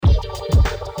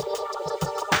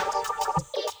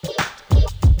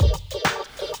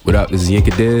What up? This is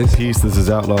Yinka Diz. Peace, this is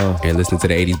Outlaw. And listen to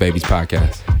the 80s Babies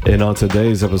podcast. And on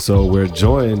today's episode, we're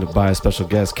joined by a special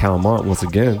guest, Cal Mont, once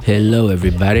again. Hello,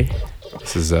 everybody.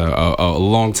 This is a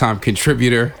long-time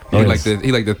contributor. He like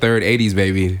the third 80s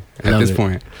baby at this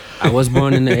point. I was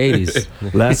born in the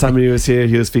 80s. Last time he was here,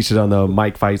 he was featured on the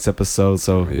Mike Fights episode.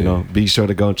 So, be sure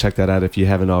to go and check that out if you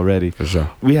haven't already. For sure.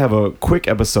 We have a quick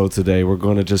episode today. We're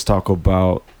going to just talk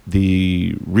about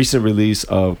the recent release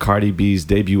of Cardi B's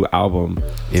debut album,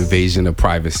 Invasion of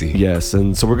Privacy. Yes,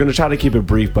 and so we're going to try to keep it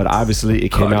brief, but obviously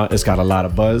it came out, it's got a lot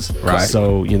of buzz. Right.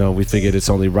 So, we figured it's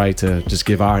only right to just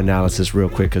give our analysis real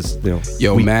quick because,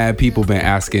 mad people been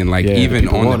asking, even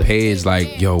on the page,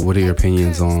 what are your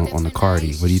opinions on the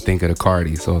Cardi? What do you think of the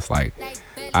Cardi? So it's like,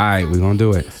 all right, we're going to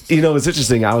do it. It's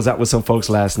interesting. I was out with some folks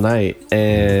last night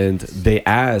and they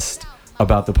asked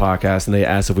about the podcast and they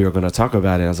asked if we were going to talk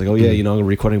about it. I was like, I'm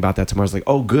recording about that tomorrow. I was like,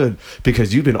 oh, good,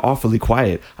 because you've been awfully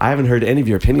quiet. I haven't heard any of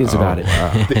your opinions about it.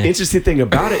 Wow. The interesting thing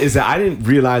about it is that I didn't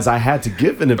realize I had to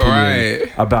give an opinion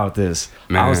about this.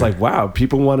 Man. I was like, wow,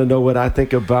 people want to know what I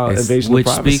think about Invasion of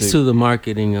Privacy. Which speaks to the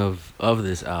marketing of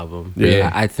this album.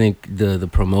 Yeah. I think the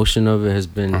promotion of it has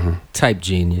been type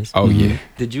genius. Oh, yeah.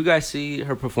 Did you guys see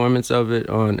her performance of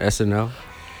it on SNL?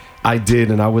 I did,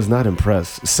 and I was not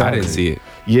impressed. Sadly. I didn't see it.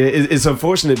 Yeah, it's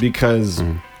unfortunate because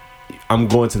I'm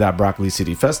going to that Broccoli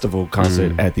City Festival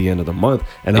concert at the end of the month,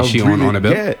 and is she on the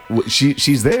bill? Yeah,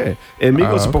 she's there, and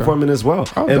Migos are performing as well.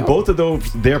 Oh, and dope. both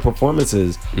of their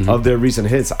performances of their recent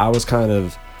hits, I was kind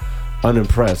of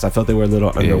unimpressed. I felt they were a little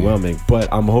underwhelming, but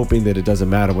I'm hoping that it doesn't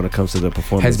matter when it comes to the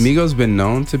performance. Has Migos been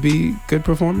known to be good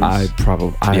performers? I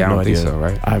don't think so,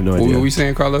 right? I have no idea. What were we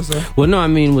saying, Carlos? Well, no, I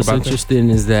mean, what's interesting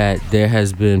is that there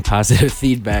has been positive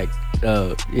feedback,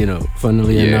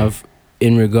 funnily enough,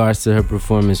 in regards to her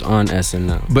performance on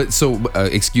SNL. But so,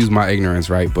 excuse my ignorance,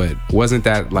 right? But wasn't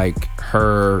that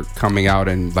her coming out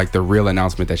and the real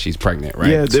announcement that she's pregnant,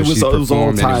 right? Yeah, it was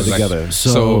all tied together.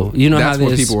 So that's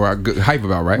what people were hype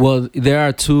about, right? Well, there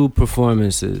are two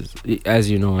performances, as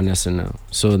you know, on SNL.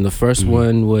 So in the first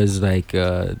one was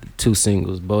two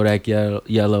singles, Bodak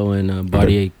Yellow and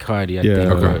Bartier Cardi, I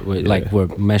think, were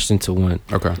meshed into one.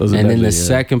 Okay. And then the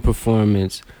second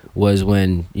performance was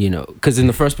when, because in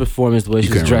the first performance, the way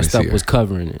she was dressed up was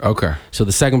covering it. Okay. So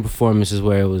the second performance is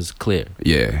where it was clear.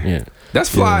 Yeah. That's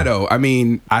fly, though. I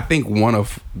mean, I think one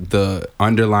of the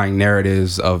underlying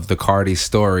narratives of the Cardi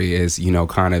story is,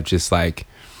 kind of just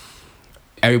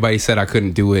everybody said I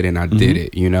couldn't do it and I did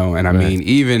it, And I mean,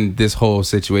 even this whole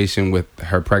situation with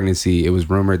her pregnancy, it was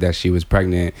rumored that she was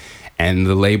pregnant. And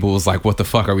the label was like, what the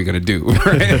fuck are we going to do?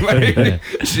 Right?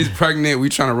 She's pregnant. We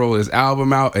trying to roll this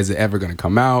album out. Is it ever going to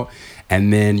come out?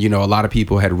 And then, a lot of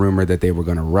people had rumored that they were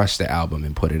going to rush the album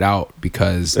and put it out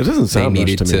because it doesn't sound they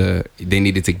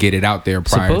needed to get it out there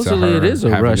prior to her. It is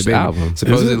a rushed album.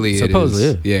 Supposedly it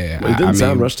is. Yeah. It didn't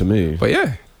sound rushed to me. But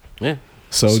yeah.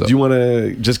 So do you want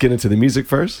to just get into the music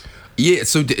first? Yeah,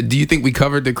 so do you think we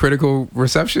covered the critical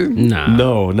reception? Nah.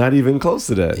 No, not even close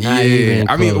to that.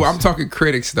 I mean, I'm talking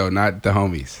critics though, not the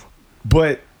homies.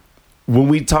 But when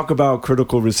we talk about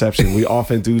critical reception, we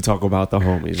often do talk about the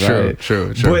homies, right?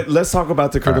 True. But let's talk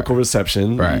about the critical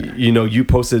reception. Right. You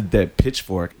posted that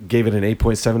Pitchfork gave it an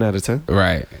 8.7 out of 10.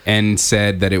 Right. And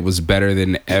said that it was better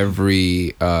than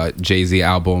every Jay-Z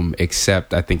album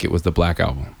except I think it was the Black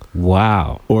Album.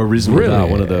 Wow. Or Reasonable Doubt,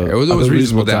 one of the. It was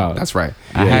Reasonable Doubt. That's right.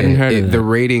 I hadn't heard of that. The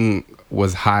rating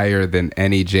was higher than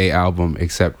any Jay album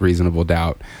except Reasonable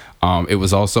Doubt. It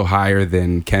was also higher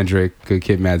than Kendrick, Good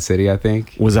Kid, Mad City, I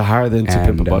think. Was it higher than To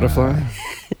Pimp a Butterfly?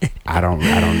 I don't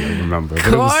remember.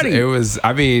 But it was.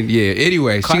 I mean, yeah.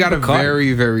 Anyway, she got a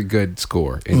very, very good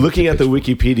score. Looking at the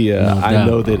Wikipedia, I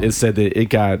know that it said that it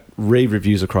got rave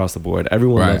reviews across the board.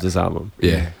 Everyone loves this album.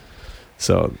 Yeah.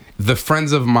 So the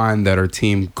friends of mine that are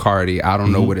Team Cardi, I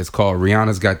don't know what it's called.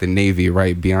 Rihanna's got the Navy,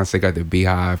 right? Beyonce got the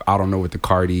Beehive. I don't know what the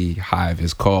Cardi Hive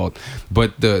is called,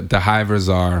 but the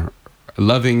Hivers are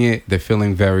loving it. They're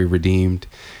feeling very redeemed.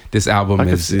 This album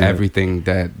is everything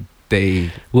that they.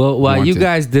 Well, while you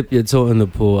guys dip your toe in the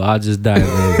pool, I'll just dive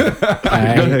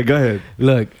in. Go ahead.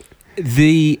 Look,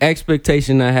 the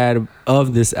expectation I had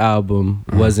of this album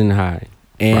wasn't high.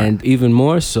 And even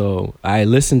more so, I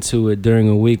listened to it during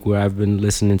a week where I've been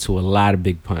listening to a lot of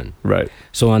Big Pun. Right.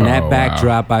 So on that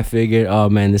backdrop, I figured, oh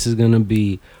man, this is going to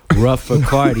be rough for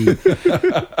Cardi.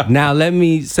 Now, let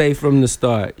me say from the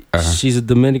start, she's a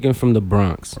Dominican from the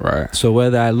Bronx. Right. So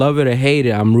whether I love it or hate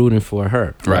it, I'm rooting for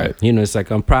her. Right. It's like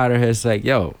I'm proud of her. It's like,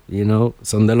 yo,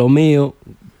 son de lo mío.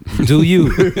 Do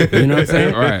you? You know what I'm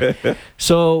saying? Right.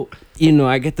 So,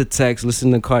 I get the text, listen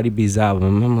to Cardi B's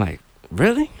album. I'm like,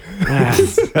 Really? All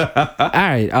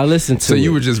right, I'll listen to it. So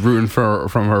you were just rooting from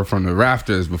her from the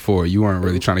rafters before. You weren't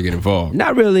really trying to get involved.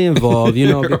 Not really involved,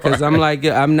 because I'm like,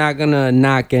 I'm not gonna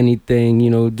knock anything,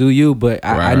 do you? But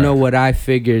I know what I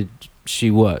figured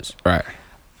she was. Right.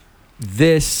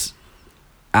 This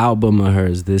album of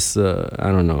hers, this I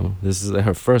don't know, this is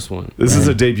her first one. This is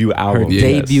a debut album. Her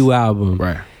debut album.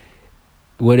 Right.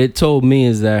 What it told me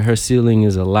is that her ceiling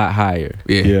is a lot higher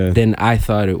than I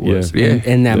thought it was,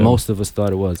 and that most of us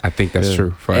thought it was. I think that's true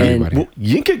for everybody. Well,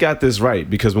 Yinka got this right,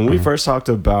 because when we first talked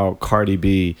about Cardi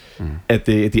B at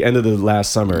the end of the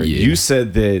last summer, you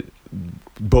said that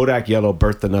Bodak Yellow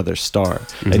birthed another star,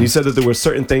 and you said that there were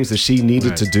certain things that she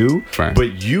needed to do, but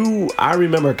I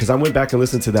remember, because I went back and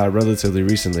listened to that relatively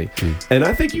recently, and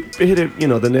I think you hit it,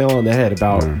 the nail on the head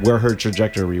about where her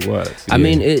trajectory was. I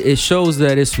mean, it shows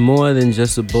that it's more than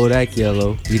just a Bodak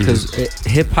Yellow, because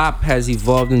hip hop has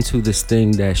evolved into this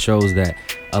thing that shows that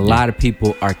a lot of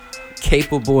people are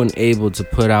capable and able to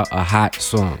put out a hot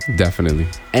song. Definitely.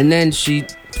 And then she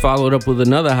followed up with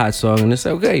another hot song, and it's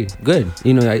okay, good.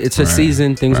 It's a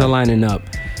season, things are lining up.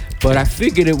 But I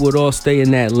figured it would all stay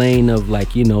in that lane of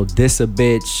like, this a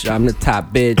bitch, I'm the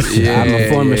top bitch, I'm a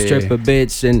former stripper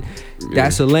bitch, and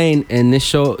that's a lane. And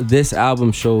this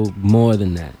album showed more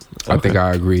than that. I think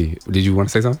I agree. Did you want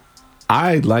to say something?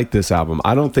 I like this album.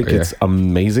 I don't think it's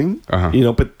amazing,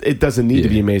 but it doesn't need to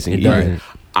be amazing either.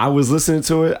 I was listening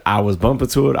to it, I was bumping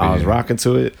to it, I was rocking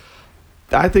to it.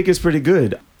 I think it's pretty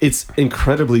good. It's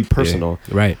incredibly personal.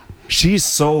 Right. She's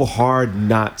so hard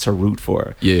not to root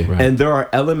for. Yeah. Right. And there are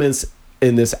elements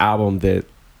in this album that,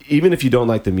 even if you don't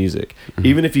like the music,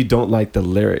 even if you don't like the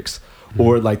lyrics,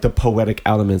 or like the poetic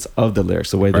elements of the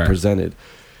lyrics, the way they're presented,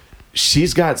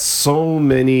 she's got so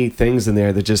many things in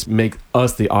there that just make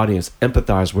us, the audience,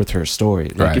 empathize with her story.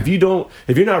 Like if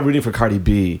you're not rooting for Cardi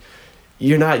B,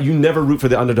 you never root for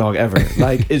the underdog ever.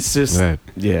 Like, it's just,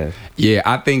 Yeah,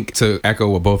 I think, to echo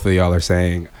what both of y'all are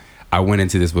saying, I went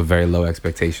into this with very low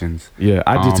expectations. Yeah,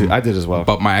 I did too. I did as well.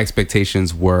 But my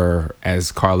expectations were,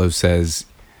 as Carlos says,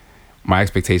 my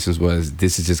expectations was,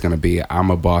 this is just going to be,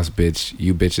 I'm a boss bitch.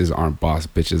 You bitches aren't boss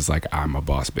bitches like I'm a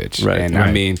boss bitch. Right. And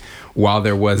I mean, while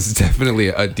there was definitely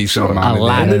a decent amount of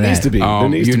that. There needs to be.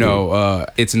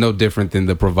 It's no different than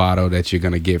the bravado that you're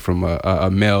going to get from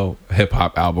a male hip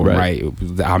hop album, right?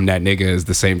 I'm that nigga is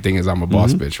the same thing as I'm a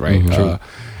boss bitch, right?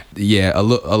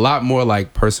 A lot more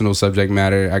like personal subject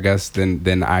matter, I guess,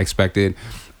 than I expected.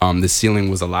 The ceiling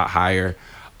was a lot higher.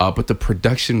 But the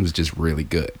production was just really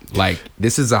good. Like,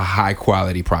 this is a high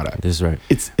quality product. That's right.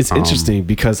 It's interesting,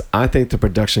 because I think the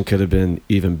production could have been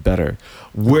even better.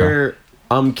 Where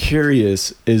I'm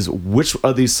curious is which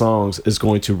of these songs is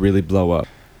going to really blow up.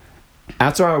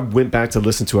 After I went back to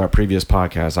listen to our previous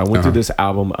podcast, I went through this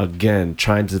album again,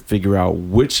 trying to figure out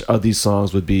which of these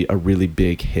songs would be a really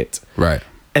big hit. Right.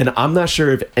 And I'm not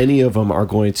sure if any of them are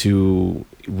going to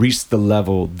reach the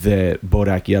level that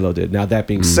Bodak Yellow did. Now, that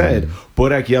being said,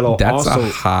 Bodak Yellow That's a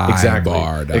high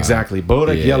bar, dog. Exactly.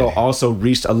 Bodak Yellow also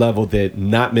reached a level that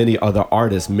not many other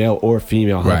artists, male or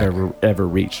female, have ever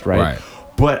reached, right?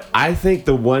 But I think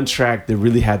the one track that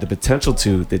really had the potential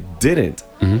to, that didn't,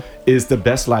 is the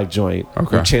Best Life joint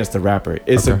with Chance the Rapper.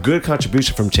 It's a good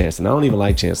contribution from Chance, and I don't even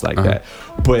like Chance like that.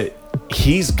 But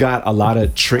he's got a lot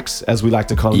of tricks, as we like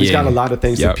to call them. He's got a lot of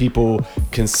things that people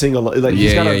can sing along. Like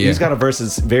he's got a verse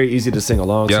that's very easy to sing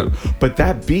along to. But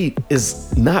that beat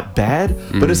is not bad,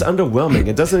 but it's underwhelming.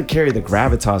 It doesn't carry the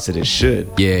gravitas that it should.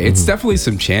 Yeah, it's definitely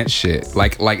some Chance shit.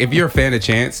 Like if you're a fan of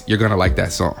Chance, you're gonna like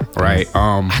that song, right?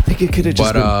 I think it could have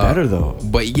just been better though.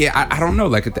 But yeah, I don't know.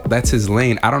 Like, that's his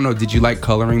lane. I don't know. Did you like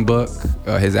Coloring Book?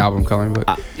 His album Coloring Book?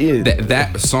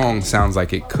 That song sounds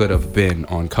like it could have been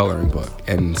on Coloring Book,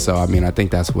 and so I mean, I think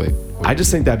that's what I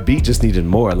just think that beat just needed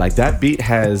more. Like, that beat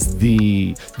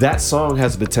that song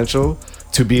has the potential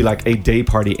to be like a day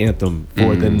party anthem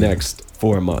for the next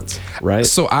 4 months, right?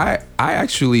 So I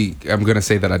actually am gonna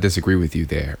say that I disagree with you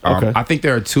there. I think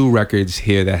there are two records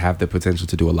here that have the potential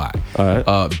to do a lot. All right.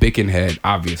 Bickenhead,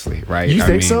 obviously, right? You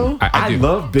think so? I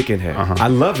love Bickenhead. I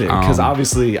love it because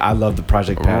obviously I love the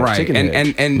Project Pat. Right.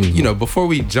 And before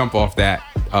we jump off that,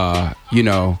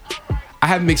 I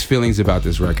have mixed feelings about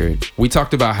this record. We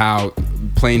talked about how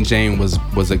Plain Jane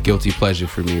was a guilty pleasure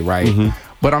for me, right?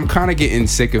 But I'm kind of getting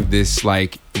sick of this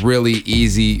like really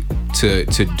easy to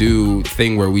do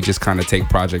thing where we just kind of take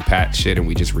Project Pat shit and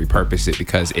we just repurpose it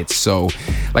because it's so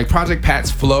like Project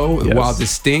Pat's flow, while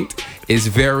distinct, is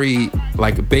very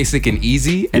like basic and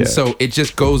easy, and so it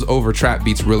just goes over trap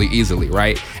beats really easily,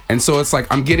 right? And so it's like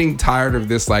I'm getting tired of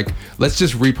this. Like, let's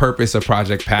just repurpose a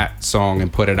Project Pat song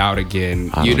and put it out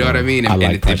again. You know what I mean? And,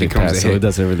 it becomes a hit. So it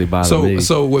doesn't really bother me.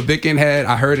 So with Big and Head,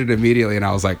 I heard it immediately, and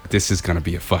I was like, this is gonna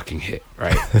be a fucking hit,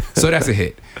 right? So that's a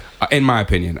hit, in my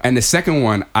opinion. And the second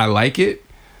one, I like it.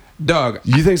 Doug,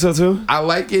 you think so too? I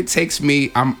like it. Takes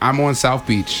me. I'm on South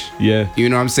Beach. Yeah. You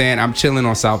know what I'm saying? I'm chilling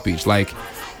on South Beach. Like,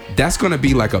 that's gonna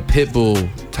be like a Pitbull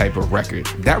type of record.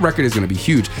 That record is gonna be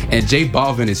huge. And J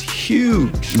Balvin is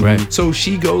huge. Right. So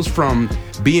she goes from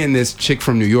being this chick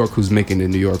from New York who's making the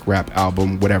New York rap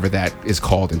album, whatever that is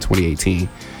called in 2018,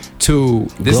 to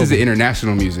this global. is the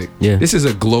international music. Yeah. This is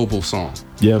a global song.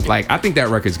 Yeah. Like, I think that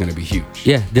record's gonna be huge.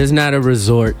 Yeah, there's not a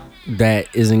resort that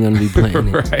isn't going to be playing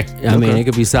it. Right. I mean, it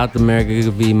could be South America, it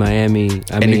could be Miami.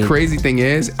 I mean, the crazy thing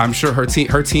is, I'm sure her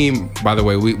team. By the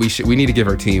way, we need to give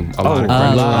her team a lot of a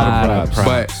credit. lot of props.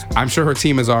 But I'm sure her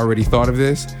team has already thought of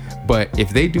this. But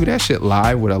if they do that shit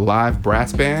live with a live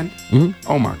brass band,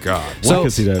 oh my god! So I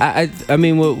can see that. I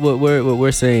mean, what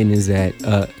we're saying is that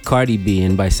Cardi B,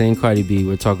 and by saying Cardi B,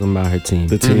 we're talking about her team.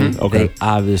 The team, okay. They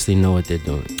obviously know what they're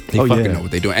doing. They fucking know what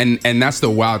they're doing, and that's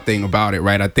the wild thing about it,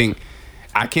 right? I think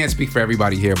I can't speak for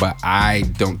everybody here, but I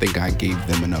don't think I gave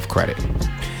them enough credit.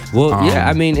 Well, yeah,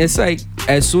 I mean, it's like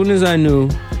as soon as I knew,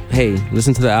 hey,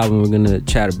 listen to the album, we're gonna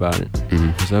chat about it.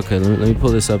 So, okay, let me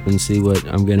pull this up and see what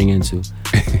I'm getting into.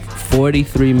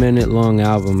 43-minute long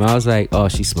album. I was like, oh,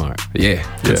 she's smart. Yeah,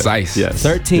 concise. Yes.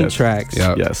 13 tracks.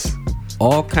 Yep. Yes.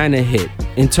 All kind of hit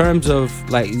in terms of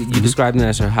like you described them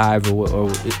as her hive or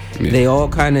they all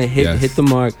kind of hit the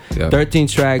mark. 13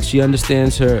 tracks. She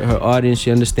understands her audience.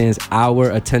 She understands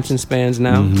our attention spans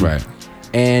now. Right.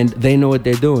 And they know what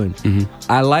they're doing.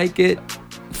 I like it.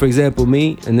 For example,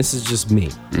 me, and this is just me.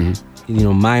 You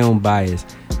know, my own bias.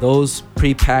 Those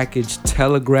prepackaged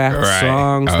telegraph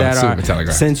songs that are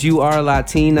telegraph. Since you are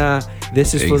Latina,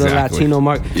 this is for the Latino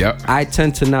market. Yep. I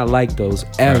tend to not like those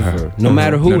ever, no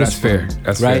matter who that's it's fair. from.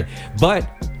 That's right. fair.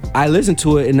 But I listen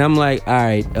to it and I'm like, all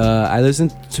right. I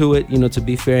listen to it, you know, to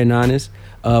be fair and honest.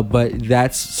 But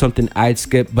that's something I'd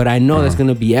skip. But I know that's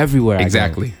gonna be everywhere.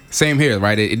 Exactly. Same here,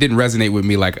 right? It didn't resonate with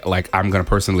me like I'm gonna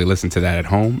personally listen to that at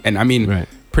home. And I mean,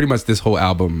 pretty much this whole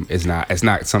album is not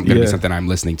gonna be something I'm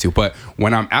listening to. But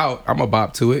when I'm out, I'm a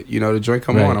bop to it. You know, the joint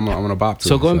come on, I'm gonna bop to it.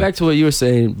 So going back to what you were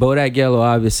saying, Bodak Yellow,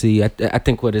 obviously, I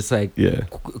think what it's like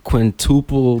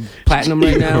quintuple platinum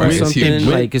right now or something.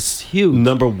 Like it's huge.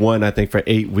 Number one, I think, for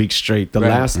 8 weeks straight. The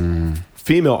last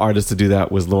female artist to do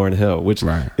that was Lauryn Hill, which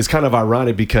is kind of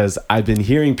ironic because I've been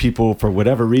hearing people, for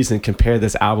whatever reason, compare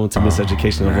this album to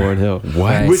Miseducation of Lauryn Hill.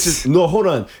 What? Which is, no, hold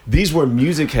on. These were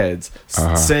music heads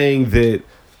saying that,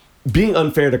 being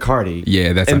unfair to Cardi,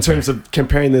 that's in unfair. terms of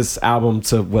comparing this album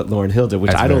to what Lauryn Hill did,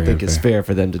 which I don't think is fair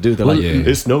for them to do. They're like,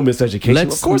 it's no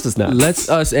Miseducation. Of course it's not. Let's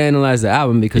us analyze the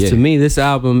album because to me, this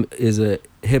album is a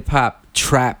hip hop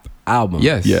trap album.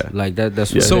 Yes. Yeah. Like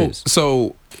that's what it is.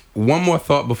 So one more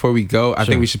thought before we go. I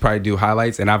think we should probably do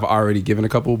highlights, and I've already given a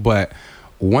couple, but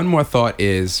one more thought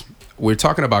is, we're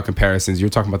talking about comparisons.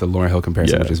 You're talking about the Lauryn Hill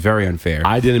comparison, which is very unfair.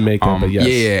 I didn't make them, but yes.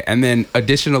 Yeah. And then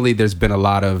additionally, there's been a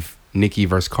lot of Nicki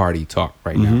versus Cardi talk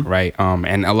right now, right?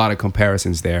 And a lot of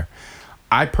comparisons there.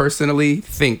 I personally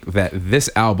think that this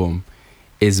album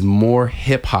is more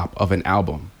hip hop of an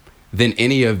album than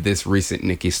any of this recent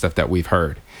Nicki stuff that we've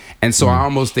heard. And so I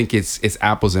almost think it's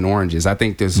apples and oranges. I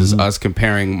think this is us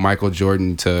comparing Michael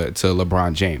Jordan to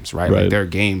LeBron James, right? Like their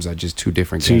games are just two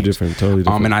different games. Totally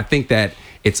different. And I think that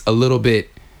it's a little bit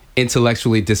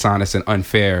intellectually dishonest and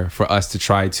unfair for us to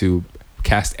try to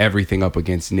cast everything up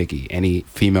against Nicki. Any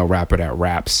female rapper that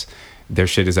raps, their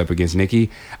shit is up against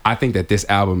Nicki. I think that this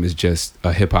album is just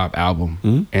a hip hop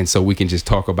album, and so we can just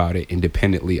talk about it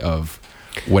independently of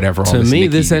whatever. To me,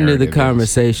 this ended the narrative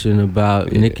conversation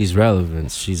about Nicki's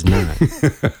relevance. She's not.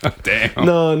 Damn.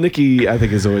 No, Nicki, I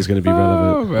think, is always going to be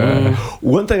relevant.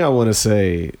 One thing I want to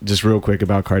say, just real quick,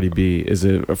 about Cardi B is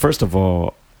that, first of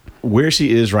all, where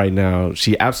she is right now,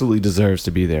 she absolutely deserves to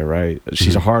be there, right?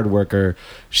 She's a hard worker.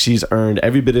 She's earned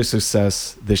every bit of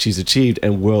success that she's achieved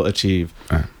and will achieve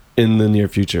in the near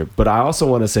future. But I also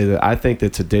want to say that I think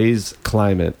that today's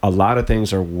climate, a lot of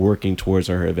things are working towards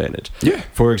her advantage. Yeah.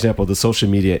 For example, the social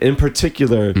media, in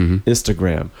particular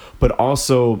Instagram, but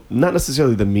also not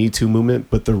necessarily the Me Too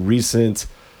movement, but the recent,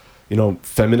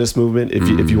 feminist movement,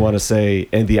 if you want to say,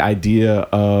 and the idea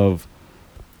of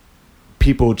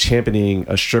people championing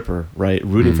a stripper, right?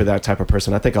 Rooting for that type of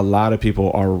person. I think a lot of people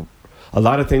are a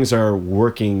lot of things are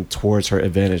working towards her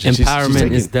advantage. And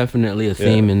empowerment is definitely a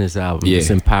theme in this album. It's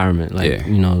empowerment, like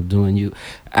you know, doing you.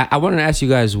 I wanted to ask you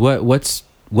guys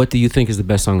what do you think is the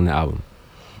best song in the album?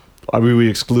 Are we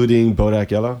excluding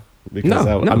Bodak Yellow? Because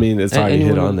no. I mean, it's already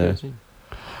hit on there.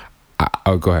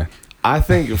 Oh, go ahead. I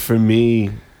think for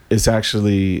me, it's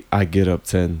actually I Get Up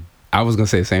 10. I was gonna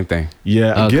say the same thing.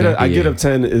 Yeah, I Get Up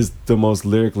 10 is the most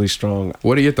lyrically strong.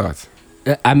 What are your thoughts?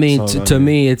 I mean, to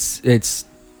me, it's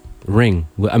Ring.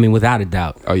 I mean, without a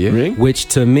doubt. Oh yeah, Ring? Which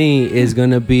to me is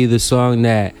gonna be the song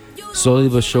that slowly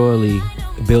but surely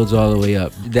builds all the way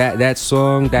up. That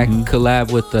song, that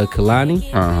collab with Kalani,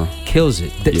 kills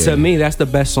it. To me, that's the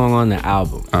best song on the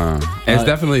album. It's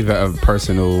definitely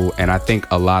personal, and I think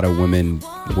a lot of women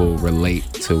will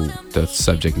relate to the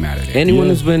subject matter. Anyone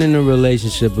who's been in a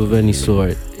relationship of any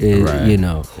sort, is, you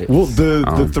know. Well,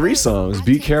 the 3 songs,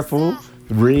 Be Careful,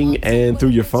 Ring, and Through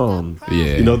Your Phone.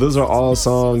 Yeah. You know, those are all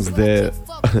songs that,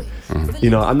 you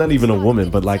know, I'm not even a woman,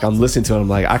 but like I'm listening to it, I'm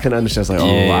like, I can understand. It's like,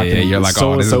 I can. You're like,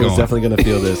 so and so is is definitely gonna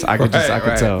feel this. I could I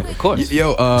could tell. Of course.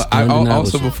 Yo, I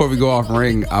also before we go off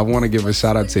Ring, I want to give a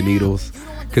shout out to Needles,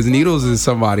 because Needles is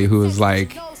somebody who is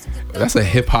like, that's a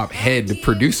hip hop head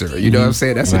producer. You know what I'm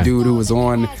saying? That's a dude who was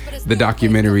on the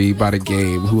documentary by The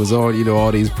Game, who was on, you know,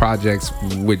 all these projects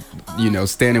with, you know,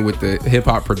 standing with the hip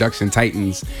hop production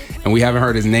titans, and we haven't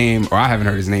heard his name, or I haven't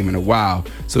heard his name in a while.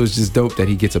 So it's just dope that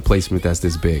he gets a placement that's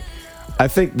this big. I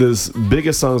think the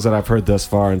biggest songs that I've heard thus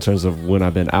far in terms of when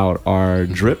I've been out are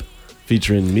Drip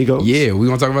featuring Migos. Yeah, we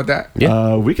want to talk about that?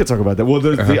 Yeah. We could talk about that. Well,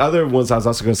 the other ones I was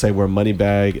also going to say were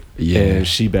Moneybag and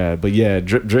She Bad. But yeah,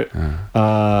 Drip.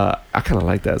 I kind of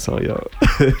like that song, yo.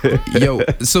 Yo,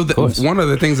 so one of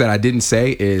the things that I didn't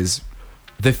say is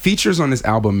the features on this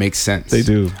album make sense. They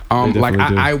do. Like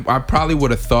I probably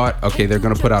would have thought, okay, they're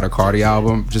gonna put out a Cardi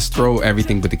album. Just throw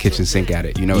everything but the kitchen sink at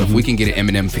it. You know, if we can get an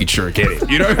Eminem feature, get it.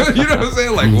 You know, you know what I'm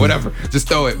saying? Like whatever, just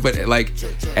throw it. But like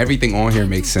everything on here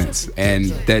makes sense, and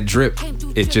that Drip,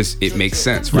 it makes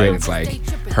sense, right? Yeah. It's like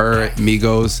her,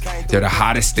 Migos, they're the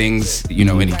hottest things, you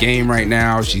know, in the game right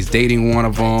now. She's dating one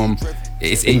of them.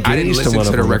 I didn't listen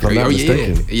to the record. Oh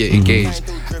yeah, Engaged.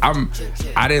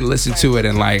 I didn't listen to it,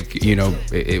 and like, you know,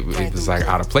 it was like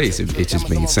out of place. It just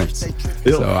made sense.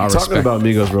 Talking about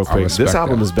Migos real quick, this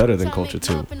album is better than Culture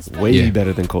 2. Way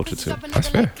better than Culture 2. That's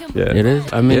fair. Yeah, it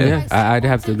is. I mean, I'd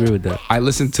have to agree with that. I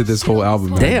listened to this whole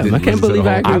album. Damn, I can't believe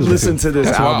I agree. I've listened to this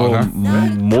album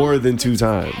more than 2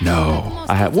 times. No,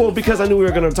 I have. Well, because I knew we were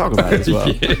going to talk about it as well,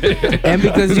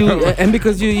 and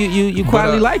because you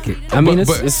quietly like it. I mean,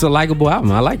 it's a likable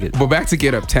album. I like it. But back to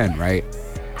Get Up 10, right?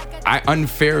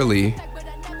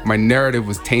 My narrative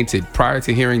was tainted. Prior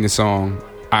to hearing the song,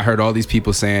 I heard all these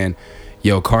people saying,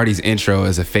 yo, Cardi's intro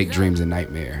is a fake Dreams and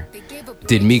Nightmare.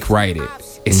 Did Meek write it?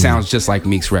 It sounds just like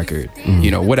Meek's record.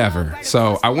 You know, whatever.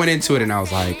 So I went into it and I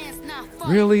was like,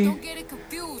 really?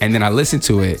 And then I listened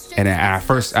to it, and at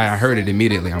first I heard it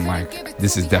immediately. I'm like,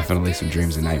 this is definitely some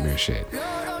Dreams and Nightmare shit.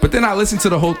 But then I listened to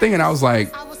the whole thing and I was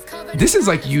like, this is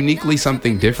like uniquely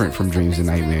something different from Dreams and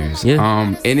Nightmares.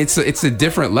 Yeah. And it's a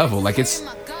different level. Like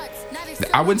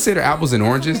I wouldn't say they're apples and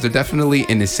oranges. They're definitely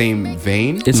in the same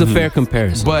vein. It's a fair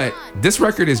comparison. But this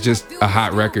record is just a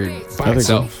hot record by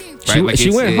itself. So. Right? She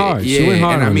went hard. Yeah, she went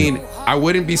hard. And I mean, I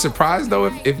wouldn't be surprised though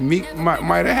if Meek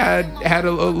might have had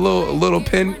a little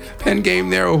pen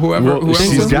game there, or whoever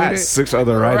she's was got with it. 6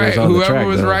 other writers on whoever the track. Whoever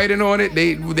was though. writing on it,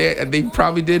 they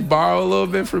probably did borrow a little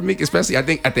bit from Meek, especially I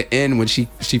think at the end when she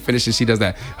finishes, she does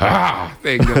that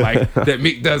thing that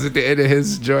Meek does at the end of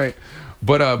his joint.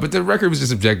 But the record was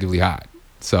just objectively hot.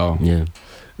 So yeah.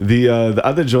 The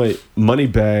other joint,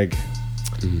 Moneybag,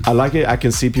 I like it. I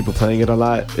can see people playing it a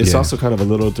lot. It's also kind of a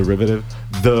little derivative.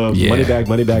 The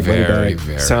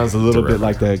Moneybag sounds a little bit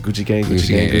like the Gucci Gang.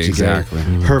 Exactly.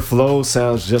 Her flow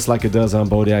sounds just like it does on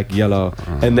Bodak Yellow,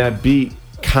 and that beat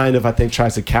kind of, I think,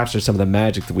 tries to capture some of the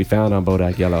magic that we found on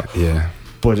Bodak Yellow. Yeah.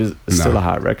 But it's still a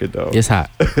hot record, though. It's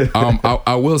hot.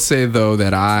 I will say though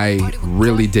that I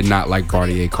really did not like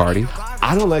Cardi.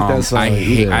 I don't like that song.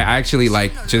 I actually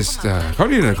like just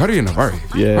Cardi and a Barty.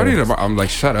 Yeah. Cardi and a Barty. I'm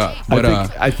like, shut up. But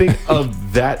I think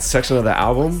of that section of the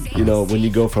album, you know, when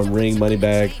you go from Ring,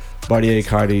 Moneybag, Barty,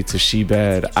 Cardi to She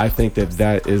Bad, I think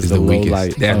that is the low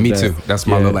light. Yeah, me too. That's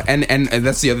my low light. And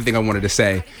that's the other thing I wanted to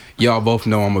say. Y'all both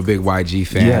know I'm a big YG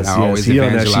fan. Yes, I always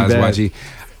evangelize YG.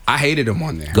 I hated him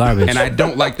on there. Garbage. And I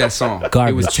don't like that song.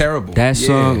 Garbage. It was terrible. That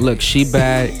song, look, She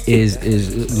Bad is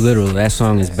literal. That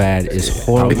song is bad. It's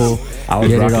horrible. I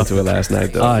was rocking to it last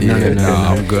night though. Oh, no.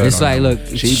 I'm good. It's like, look,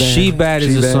 She Bad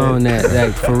is a song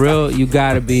that for real, you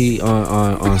gotta be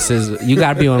on scissor. You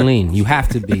gotta be on lean. You have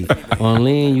to be on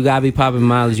lean. You gotta be popping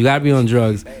mileage. You gotta be on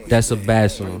drugs. That's a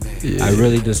bad song. I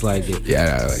really dislike it.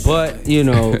 Yeah, but you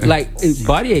know, like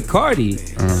Body A Cardi,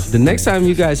 the next time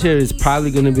you guys hear it, it's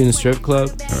probably gonna be in a strip club,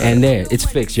 and there, it's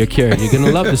fixed. You're cured. You're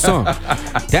gonna love the song.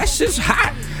 That's just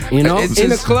hot. You know,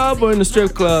 in a club or in a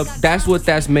strip club, that's what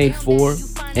that's made for,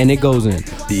 and it goes in.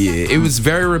 Yeah, it was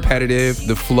very repetitive.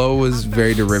 The flow was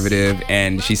very derivative,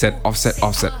 and she said offset.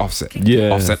 Yeah.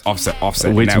 Offset.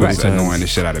 Way And that too was many times. annoying the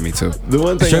shit out of me too. The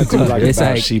one thing I do like It's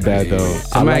about like- She Bad though, I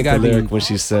Somebody like the gotta be- lyric when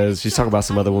she says, she's talking about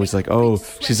some other woman. She's like, oh,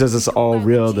 she says it's all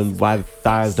real, then why the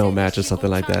thighs don't match or something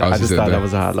like that. Oh, I she just said thought that. that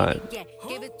was a hot line. Yeah,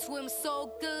 give it to him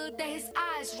so good that his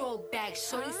eyes roll back.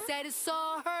 Shorty said it's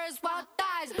all hers while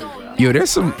thighs don't match. Yo, there's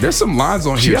some lines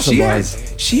on here. got some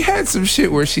lines. She had some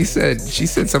shit where she said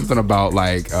something about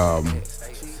like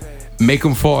make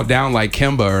him fall down like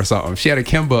Kimba or something. She had a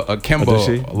Kimba Does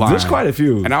she? line. There's quite a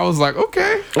few. And I was like,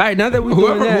 okay. All right, now that we're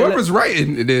doing that, Whoever's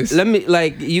writing this. let me,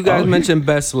 like, you guys mentioned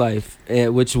Best Life,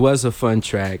 which was a fun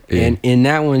track. Yeah. And in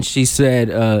that one, she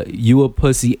said, you a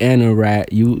pussy and a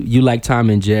rat. You like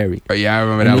Tom and Jerry. Oh, yeah, I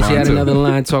remember And that then line she had too. another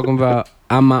line talking about,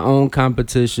 I'm my own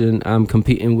competition. I'm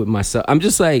competing with myself. I'm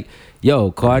just like,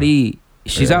 yo, Cardi,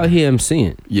 she's out here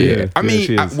MCing. Yeah, I mean,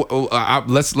 she is.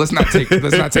 let's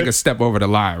not take a step over the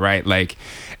line, right? Like,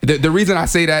 the reason I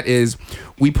say that is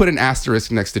we put an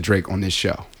asterisk next to Drake on this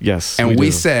show. Yes, and we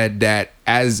do. said that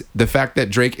as the fact that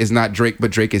Drake is not Drake,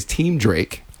 but Drake is Team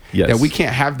Drake. Yes. That we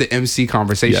can't have the MC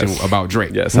conversation Yes. about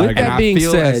Drake. Yes, With I and agree. that I being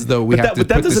feel said- as though we But have that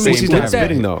to put the doesn't mean same she's not level.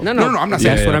 spitting though. No, I'm not that's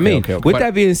saying what I mean. okay. With But-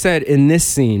 that being said, in this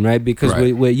scene, right? Because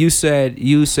Right. what you said,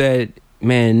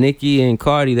 man, Nicki and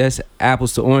Cardi, that's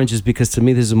apples to oranges. Because to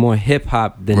me, this is more hip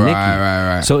hop than Nicki.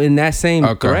 Right. So in that same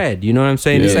Okay. thread, you know what I'm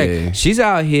saying? It's Yeah, like yeah, yeah. she's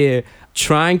out here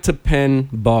trying to pen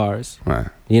bars. Right.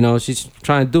 You know, she's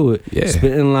trying to do it. Yeah.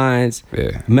 Spitting lines,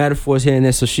 Yeah. metaphors here and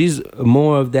there. So she's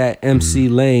more of that MC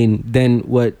lane than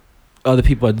what other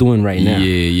people are doing right now.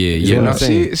 Yeah. what No, I'm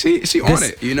saying. she on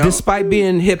it. You know, Despite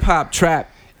being hip hop trap.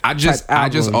 I just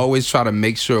album. always try to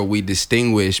make sure we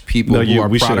distinguish people No, who are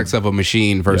we should. products of a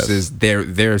machine versus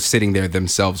they're sitting there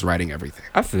themselves writing everything.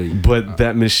 I feel you. But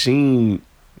that machine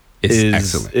It's is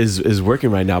excellent. is working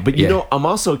right now. But you Yeah. know, I'm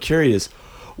also curious,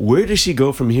 where does she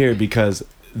go from here? Because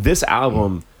this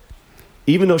album,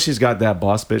 even though she's got that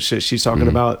boss bitch shit she's talking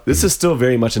about, this is still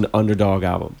very much an underdog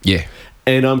album. Yeah.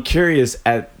 And I'm curious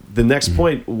at the next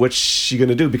point, what's she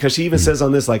gonna do? Because she even says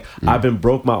on this, like, I've been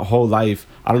broke my whole life.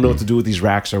 I don't know what to do with these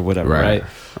racks or whatever, Right.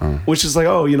 right? Which is like,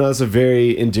 oh, you know, it's a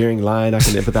very endearing line. I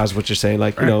can empathize with what you're saying.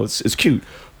 Like, you know, it's cute.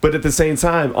 But at the same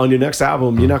time, on your next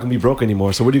album, you're not gonna be broke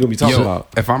anymore. So what are you gonna be talking about?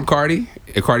 If I'm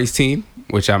Cardi's team,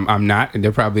 which I'm not, and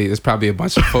there's probably a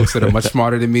bunch of folks that are much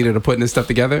smarter than me that are putting this stuff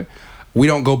together. We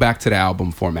don't go back to the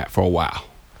album format for a while.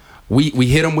 We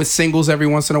hit them with singles every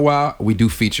once in a while. We do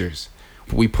features.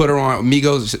 We put her on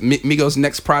Migos'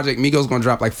 next project. Migos gonna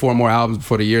drop like 4 more albums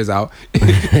before the year's out.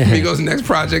 Migos' next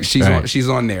project, she's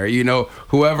on there. You know,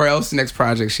 whoever else next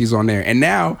project, she's on there. And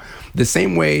now, the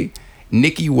same way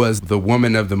Nicki was the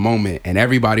woman of the moment, and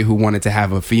everybody who wanted to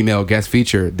have a female guest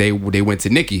feature, they went to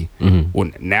Nicki.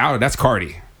 Well, now that's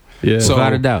Cardi. Yeah. So,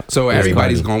 Without a doubt. So That's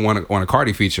everybody's Cardi. gonna want a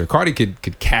Cardi feature. Cardi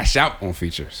could cash out on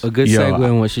features. A good Yo, segue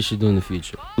on what she should do in the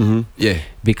future. Yeah.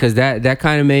 Because that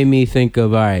kind of made me think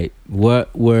of, all right, what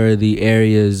were the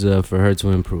areas for her to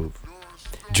improve?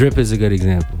 Drip is a good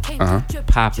example.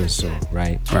 Poppin' song,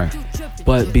 right? Right.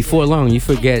 But before long, you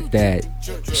forget that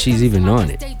she's even on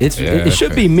it. It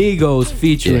should be Migos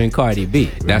featuring Cardi B.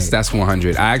 Right? That's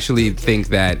 100. I actually think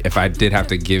that if I did have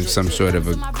to give some sort of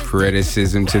a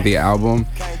criticism to the album,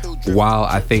 while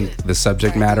I think the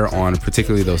subject matter on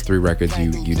particularly those 3 records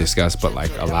you discussed, but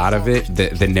like a lot of it,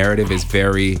 the narrative is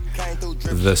very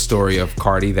the story of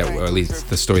Cardi, that, or at least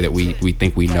the story that we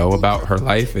think we know about her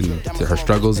life and her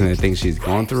struggles and the things she's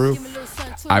gone through.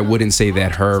 I wouldn't say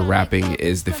that her rapping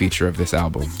is the feature of this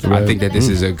album. I think that this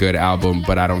is a good album,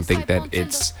 but I don't think that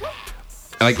it's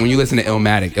like when you listen to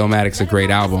Illmatic's a great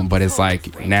album, but it's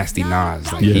like Nasty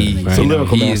Nas. Like he It's a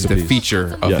lyrical he is the masterpiece.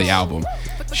 feature of the album.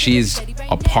 She's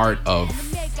a part of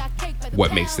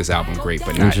what makes this album great,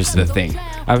 but not the thing.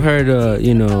 I've heard,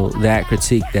 that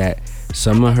critique that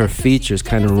some of her features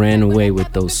kind of ran away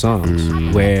with those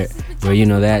songs, where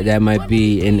that might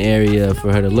be an area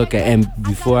for her to look at. And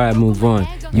before I move on,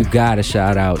 you gotta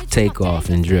shout out Takeoff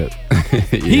and Drip.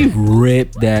 He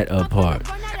ripped that apart.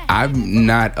 I'm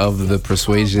not of the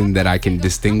persuasion that I can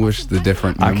distinguish the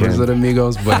different members of the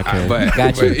Migos, but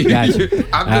Got you.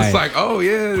 I'm just like, oh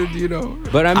yeah, you know.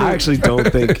 But I mean, I actually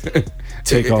don't think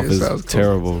Takeoff is sounds cool.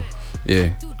 terrible.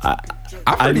 Yeah.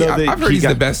 I know that I've heard he he's got-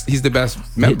 the best. He's the best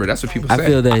member. That's what people say. I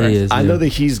feel that he is. I yeah. know that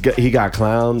he got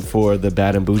clowned for the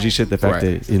Bad and Bougie shit. The fact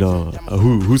Right. that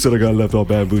who said I got left off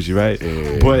Bad and Bougie, right?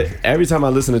 But every time I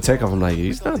listen to Takeoff, I'm like,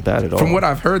 he's not bad at all. From what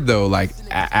I've heard though, like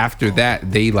after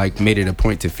that, they like made it a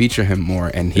point to feature him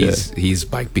more, and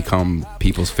he's like become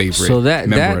people's favorite. So that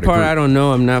member of the part group. I don't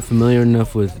know. I'm not familiar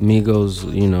enough with Migos,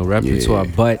 repertoire.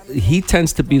 Yeah. But he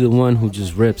tends to be the one who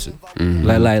just rips it.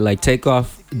 Mm-hmm. Like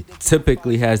Takeoff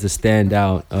typically has the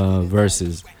standout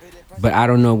verses. But I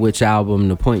don't know which album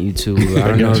to point you to. I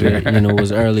don't know if it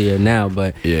was earlier now,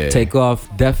 but Yeah. Takeoff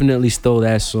definitely stole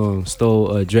that song,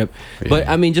 stole Drip. But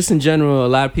I mean, just in general, a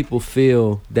lot of people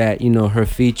feel that her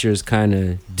features kind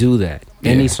of do that.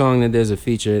 Any song that there's a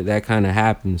feature, that kind of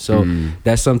happens. So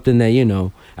that's something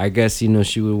that I guess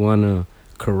she would want to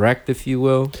correct, if you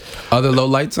will. Other low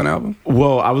lights on the album.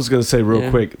 Well, I was gonna say real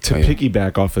quick to Oh, yeah.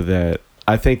 piggyback off of that.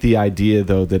 I think the idea,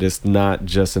 though, that it's not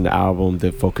just an album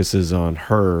that focuses on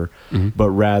her, but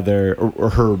rather or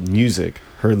her music,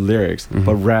 her lyrics,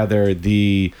 but rather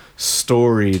the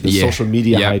story, the social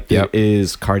media hype that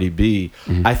is Cardi B.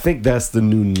 I think that's the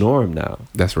new norm now.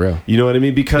 That's real. You know what I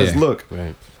mean? Because look,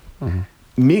 Right.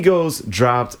 Migos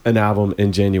dropped an album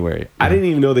in January. I didn't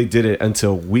even know they did it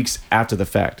until weeks after the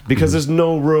fact because there's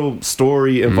no real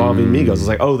story involving Migos. It's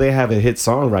like, oh, they have a hit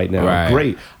song right now. Right.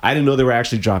 Great. I didn't know they were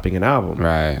actually dropping an album.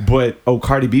 Right. But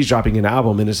Cardi B's dropping an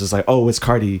album, and it's just like, oh, it's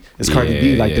Cardi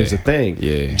B. Like there's a thing.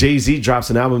 Yeah. Jay-Z drops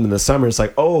an album in the summer. It's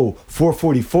like, oh,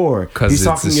 444. 'Cause He's it's a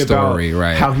talking story, about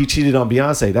right. how he cheated on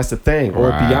Beyonce. That's the thing. Or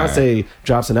Right. Beyonce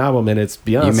drops an album and it's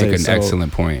Beyonce. You make an So,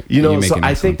 excellent point. You know, You make so an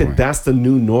I think excellent that point. that's the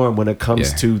new norm when it comes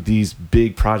Yeah. to these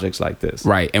big projects like this.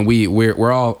 Right, and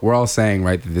we're all saying,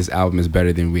 right, that this album is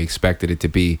better than we expected it to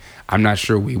be. I'm not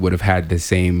sure we would have had the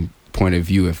same point of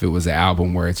view if it was an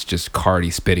album where it's just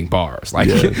Cardi spitting bars. Like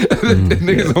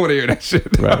niggas don't want to hear that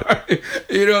shit. Right.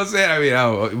 You know what I'm saying? I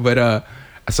mean, but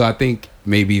so I think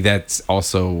maybe that's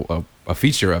also a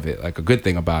feature of it, like a good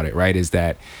thing about it, right? Is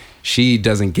that she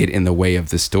doesn't get in the way of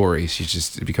the story. She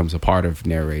just becomes a part of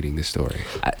narrating the story.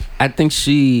 I think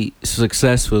she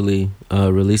successfully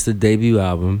released a debut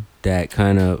album that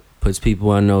kind of puts people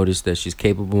on notice that she's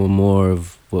capable of more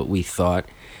of what we thought.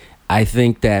 I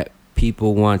think that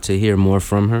people want to hear more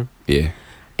from her. Yeah.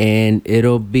 And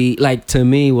it'll be, like, to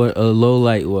me, what a low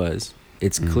light was.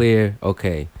 It's clear,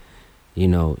 okay,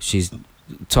 she's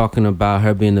talking about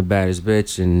her being the baddest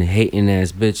bitch and hating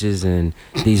ass bitches and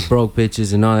these broke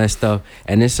bitches and all that stuff.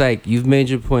 And it's like, you've made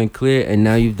your point clear and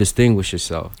now you've distinguished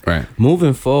yourself. Right.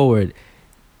 Moving forward,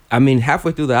 I mean,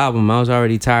 halfway through the album, I was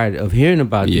already tired of hearing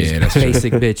about these that's true.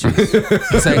 basic bitches.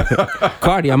 It's like,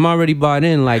 Cardi, I'm already bought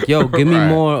in. Like, yo, give me Right.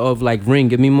 more of, like, Ring.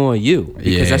 Give me more of you.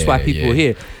 Because that's why people are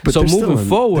here. But so there's moving still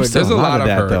forward, there's There's a lot of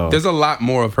that, her. though. There's a lot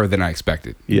more of her than I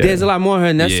expected. Yeah. there's a lot more of her.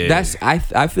 And Yeah. that's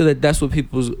I feel that that's what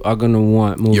people are going to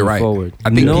want moving You're right. forward. I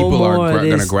think No people are more of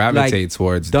going to this, gravitate like,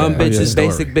 towards dumb the bitches, story.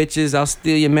 basic bitches. I'll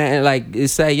steal your man. Like,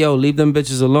 it's like, yo, leave them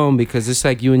bitches alone because it's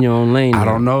like you in your own lane. I now.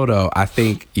 don't know though. I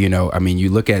think you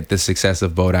look at the success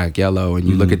of Bodak Yellow and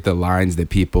you look at the lines that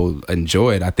people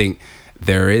enjoyed. I think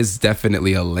there is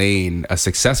definitely a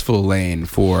successful lane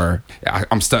for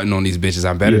I'm stunting on these bitches.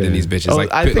 I'm better than these bitches. Oh,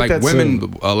 I think that's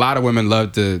women, a lot of women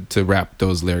love to rap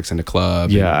those lyrics in the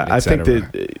club. Yeah, and I et think cetera.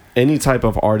 that any type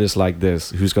of artist like this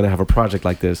who's going to have a project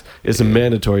like this, it's a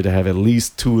mandatory to have at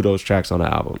least 2 of those tracks on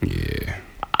the album. Yeah.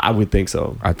 I would think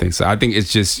so. I think so. I think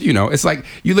it's just, it's like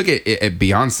you look at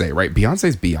Beyonce, right?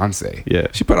 Beyonce's Beyonce. Yeah.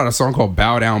 She put out a song called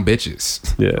Bow Down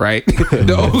Bitches. Yeah. Right?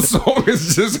 The whole song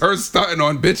is just her stunting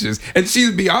on bitches. And she's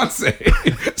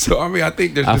Beyonce. So, I mean, I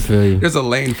think I feel you. there's a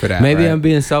lane for that. Maybe right? I'm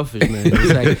being selfish, man.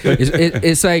 It's like,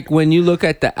 it's like when you look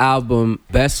at the album,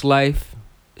 Best Life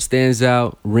stands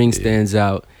out, Ring stands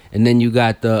out, and then you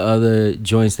got the other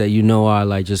joints that are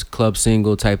like just club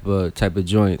single type of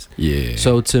joints. Yeah.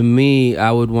 So to me,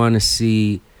 I would want to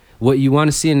see what you want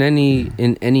to see in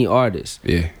any artist: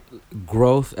 Yeah.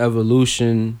 growth,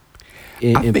 evolution, I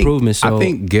improvement. I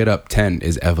think Get Up 10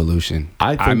 is evolution.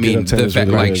 I think mean, Get Up 10 the is fact,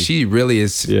 really like good. she really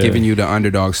is Yeah. giving you the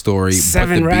underdog story.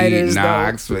 7 but the writers, beat though.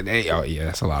 knocks. But oh yeah,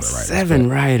 that's a lot of writers. 7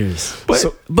 writers. But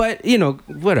But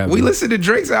whatever. we listened to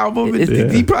Drake's album. And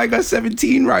Yeah. he probably got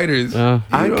 17 writers. I what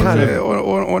I'm kind of- saying?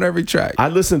 on every track. I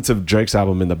listened to Drake's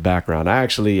album in the background. I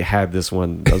actually had this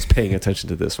one. I was paying attention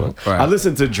to this one. Right. I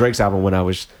listened to Drake's album when I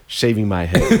was shaving my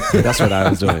head. That's what I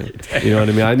was doing. You know what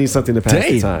I mean? I need something to pass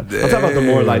the time. I'm talking about the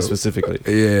More Life specifically.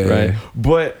 Yeah. Right.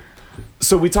 But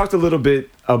So we talked a little bit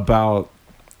about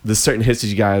the certain hits that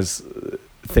you guys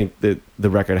think that the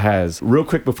record has. Real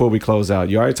quick before we close out,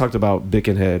 you already talked about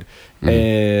Bickenhead,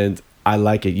 and I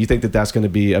Like It. You think that that's going to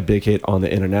be a big hit on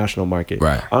the international market.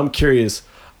 Right. I'm curious.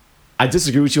 I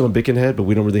disagree with you on Bickenhead, but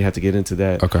we don't really have to get into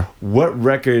that. Okay. What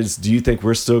records do you think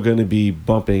we're still going to be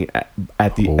bumping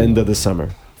at the end of the summer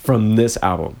from this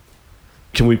album?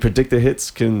 Can we predict the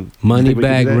hits?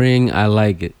 Moneybag Ring, I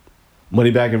Like It.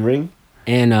 Moneybag and Ring?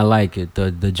 And I Like It,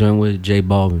 the joint with J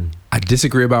Balvin. I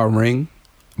disagree about Ring,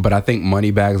 but I think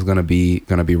Moneybag is gonna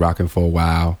be rocking for a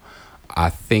while. I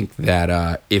think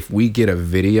that if we get a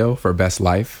video for Best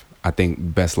Life, I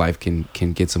think Best Life can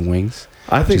get some wings.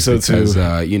 I think so because,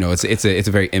 too. You know, it's a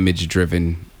very image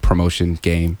driven promotion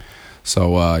game.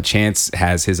 So Chance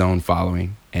has his own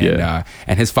following, and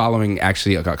his following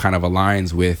actually kind of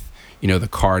aligns with, you know, the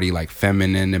Cardi like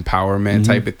feminine empowerment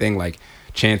type of thing. Like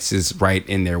Chance is right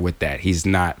in there with that. He's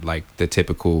not like the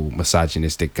typical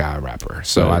misogynistic guy rapper.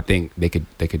 So I think they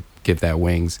could give that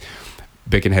wings.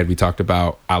 Bickenhead, we talked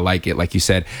about. I Like It, like you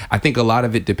said. I think a lot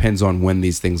of it depends on when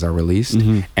these things are released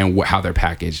and how they're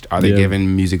packaged. Are they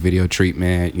given music video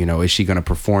treatment? You know, is she going to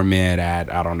perform it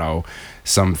at, I don't know,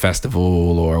 some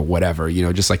festival or whatever? You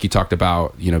know, just like you talked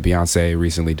about, you know, Beyonce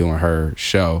recently doing her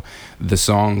show. The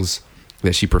songs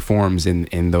that she performs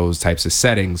in those types of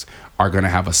settings are going to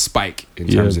have a spike in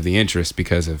terms of the interest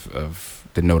because of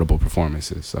the notable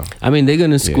performances. So I mean, they're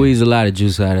gonna squeeze a lot of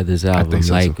juice out of this album.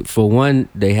 So, like for one,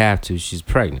 they have to. She's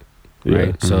pregnant,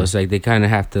 right? So it's like they kind of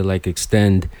have to like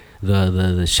extend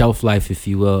the shelf life, if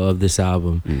you will, of this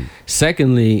album.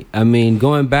 Secondly, I mean,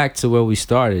 going back to where we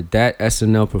started, that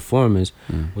SNL performance,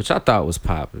 which I thought was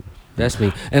popping. That's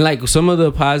me. And like some of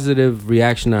the positive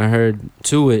reaction I heard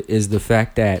to it is the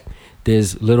fact that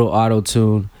there's little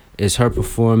auto-tune. Is her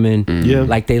performing?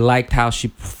 Like they liked how she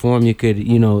performed. You could,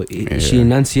 you know, she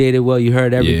enunciated well. You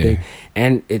heard everything,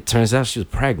 and it turns out she was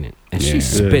pregnant, and she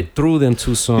spit through them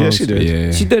 2 songs. Yeah, she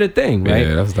did. She did a thing, right?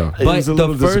 Yeah, that's dope. It was a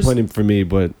little disappointing for me,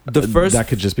 but that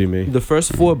could just be me. The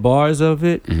first 4 bars of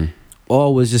it.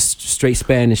 All was just straight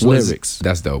Spanish lyrics.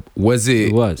 That's dope. Was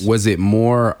it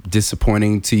more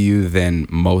disappointing to you than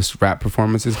most rap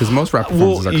performances? Because most rap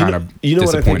performances are kind of disappointing,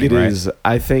 what I think it right? is?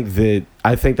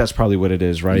 I think that's probably what it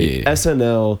is, right? Yeah.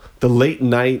 SNL, the late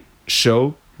night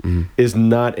show, is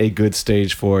not a good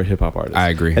stage for hip hop artists. I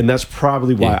agree, and that's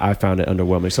probably why I found it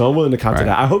underwhelming. So I'm willing to counter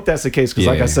that. I hope that's the case because,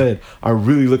 like I said, I'm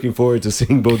really looking forward to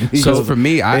seeing both. So for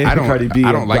me, I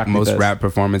don't like most Best. rap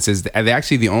performances.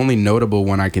 Actually, the only notable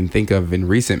one I can think of in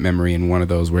recent memory, in one of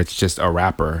those where it's just a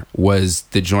rapper, was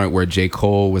the joint where J.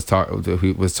 Cole was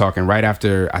talking right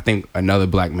after I think another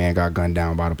black man got gunned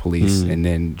down by the police, and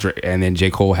then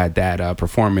J. Cole had that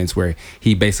performance where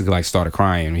he basically like started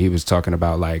crying. He was talking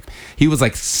about like he was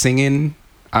like singing.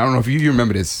 I don't know if you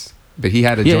remember this, but he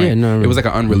had a joint. It was like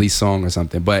an unreleased song or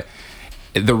something. But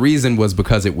the reason was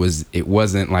because it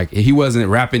wasn't like he wasn't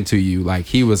rapping to you. Like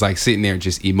he was like sitting there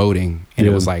just emoting, and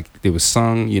it was like it was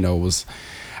sung. You know, it was.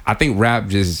 I think rap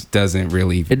just doesn't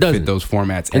really fit those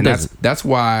formats, and that's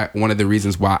why one of the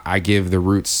reasons why I give the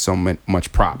Roots so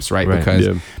much props, right?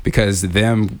 Because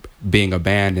them being a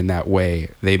band in that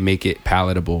way, they make it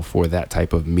palatable for that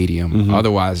type of medium.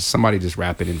 Otherwise, somebody just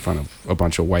rapping in front of a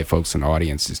bunch of white folks in the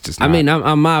audience is just not. I mean,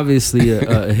 I'm obviously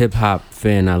a hip hop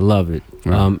fan. I love it.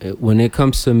 Right. When it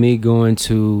comes to me going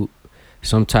to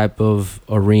some type of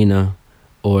arena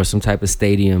or some type of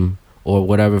stadium or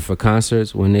whatever for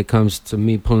concerts, when it comes to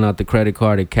me pulling out the credit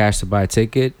card and cash to buy a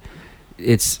ticket,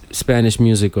 it's Spanish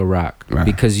music or rock,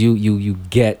 because you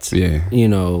get you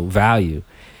know, value.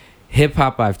 Hip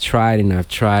hop, I've tried and I've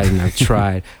tried and I've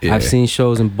tried. I've seen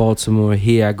shows in Baltimore.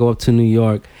 Here I go up to New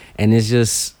York, and it's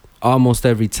just almost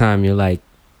every time you're like,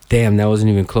 damn, that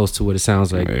wasn't even close to what it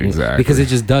sounds like. Exactly. Because it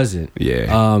just doesn't.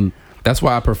 That's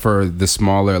why I prefer the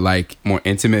smaller, like more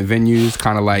intimate venues,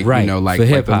 kind of like you know, like the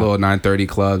little 930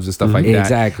 clubs and stuff like that.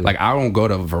 Exactly. Like I don't go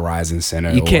to Verizon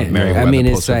Center. You can't. I mean,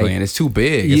 it's like it's too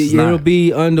big. It'll be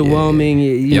underwhelming.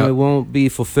 You know, it won't be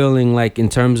fulfilling, like in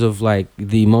terms of like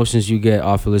the emotions you get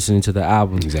off of listening to the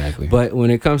album. Exactly. But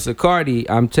when it comes to Cardi,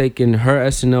 I'm taking her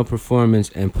SNL performance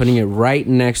and putting it right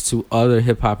next to other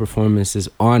hip hop performances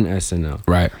on SNL.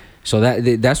 Right. So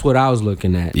that's what I was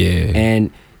looking at. Yeah.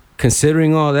 And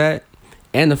considering all that,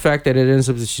 and the fact that it ends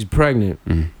up that she's pregnant,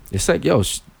 it's like, yo,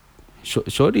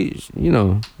 shorty, you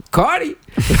know, Cardi,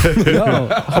 yo,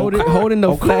 holding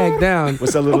the flag down.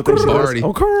 What's that little thing? Barty.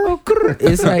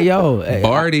 It's like, yo,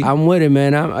 Barty. I'm with it,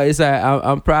 man.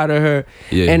 I'm proud of her,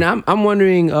 and I'm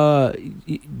wondering,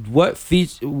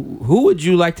 who would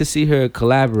you like to see her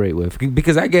collaborate with?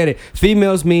 Because I get it,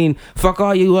 females mean fuck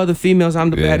all you other females, I'm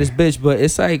the baddest bitch, but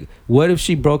it's like, what if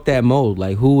she broke that mold?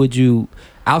 Like, who would you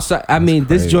outside? I mean,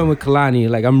 this joint with Kalani,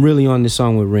 like, I'm really on this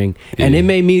song with Ring, and it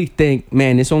made me think,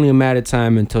 man, it's only a matter of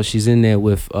time until she's in there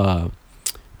with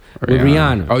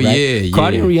Rihanna. Oh, right? yeah.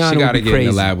 Cardi and Rihanna, she gotta get crazy.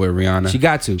 in the lab with Rihanna. She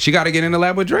got to. She gotta get in the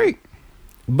lab with Drake.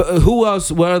 But who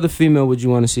else? What other female would you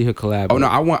want to see her collaborate? Oh no,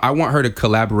 I want her to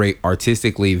collaborate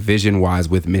artistically, vision wise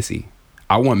with Missy.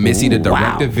 I want Missy to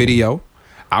direct the video.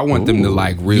 I want them to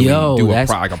like really do a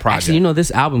project. Actually,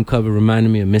 this album cover reminded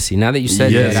me of Missy. Now that you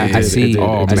said that, I see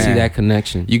that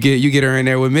connection. You get her in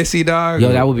there with Missy, dog.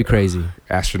 Yo, that would be crazy.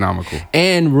 Astronomical.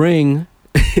 And Ring.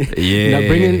 Yeah.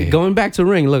 Now going back to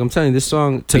Ring. Look, I'm telling you, this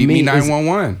song to Beat me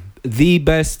 911. The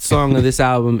best song of this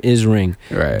album is Ring.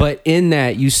 Right. But in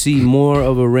that, you see more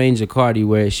of a range of Cardi,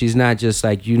 where she's not just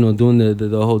like, doing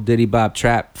the whole Diddy Bop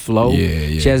trap flow.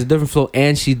 Yeah. She has a different flow,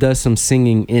 and she does some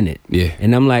singing in it. Yeah.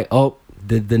 And I'm like, oh,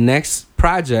 the next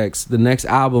projects, the next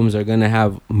albums are gonna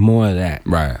have more of that.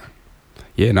 Right.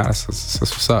 Yeah, that's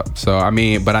what's up. So I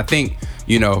mean, but I think,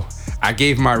 I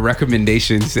gave my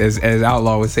recommendations as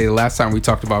Outlaw would say the last time we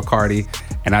talked about Cardi,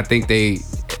 and I think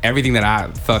everything that I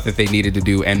thought that they needed to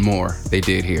do and more, they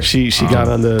did here. She got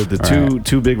on the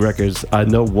two big records. I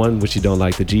know one which you don't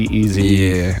like, the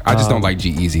G-Eazy. Yeah, I just don't like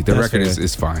G-Eazy. The record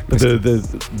is fine. But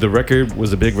the record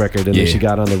was a big record, and then she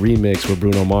got on the remix with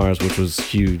Bruno Mars, which was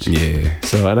huge. Yeah.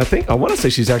 So, and I want to say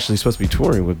she's actually supposed to be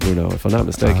touring with Bruno, if I'm not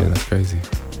mistaken. Oh, that's crazy.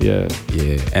 Yeah.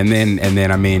 And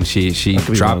then I mean, she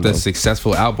dropped a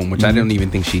successful album, which I didn't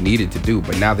even think she needed to do.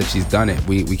 But now that she's done it,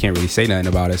 we can't really say nothing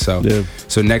about it.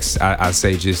 So next, I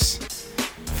say just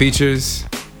features,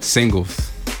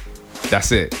 singles.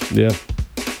 That's it. Yeah.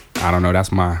 I don't know.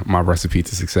 That's my recipe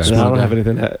to success. No, I don't have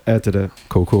anything to add to that.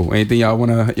 Cool. Anything y'all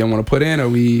wanna put in, or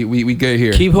we good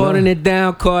here? Keep holding it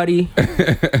down, Cardi.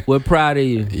 We're proud of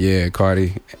you. Yeah,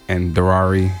 Cardi and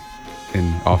Darari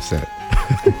and Offset.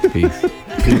 Peace.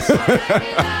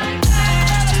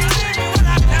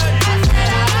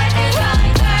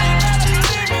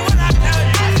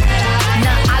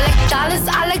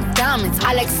 I like diamonds,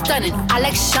 I like stunning, I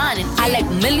like shining, I like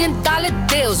 $1 million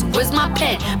deals. Where's my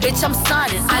pen? Bitch, I'm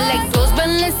signing. I like those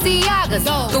Balenciagas,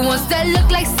 the ones that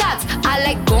look like socks. I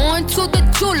like going to the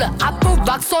Tula, I put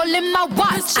rocks all in my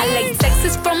watch. I like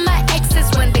texts from my exes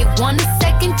when they want a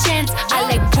second chance. I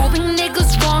like proving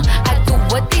niggas wrong, I do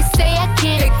what they say I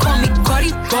can't. They call me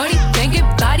Cardi, banging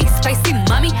body, spicy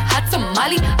mommy, hot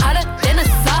tamale, hotter than a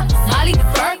Somali.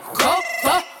 Virgo,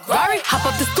 Ferrari, hop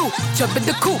up the stoop, jump in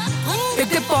the coupe. Big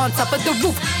dip on top of the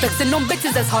roof, flexing on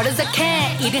bitches as hard as I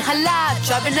can. Eating halal,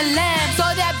 driving a lamb. So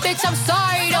that bitch, I'm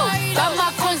sorry though. Got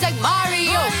my coins like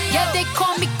Mario. Yeah, they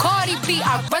call me Cardi B.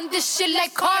 I run this shit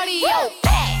like cardio.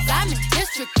 Diamond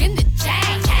District in the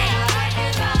chain.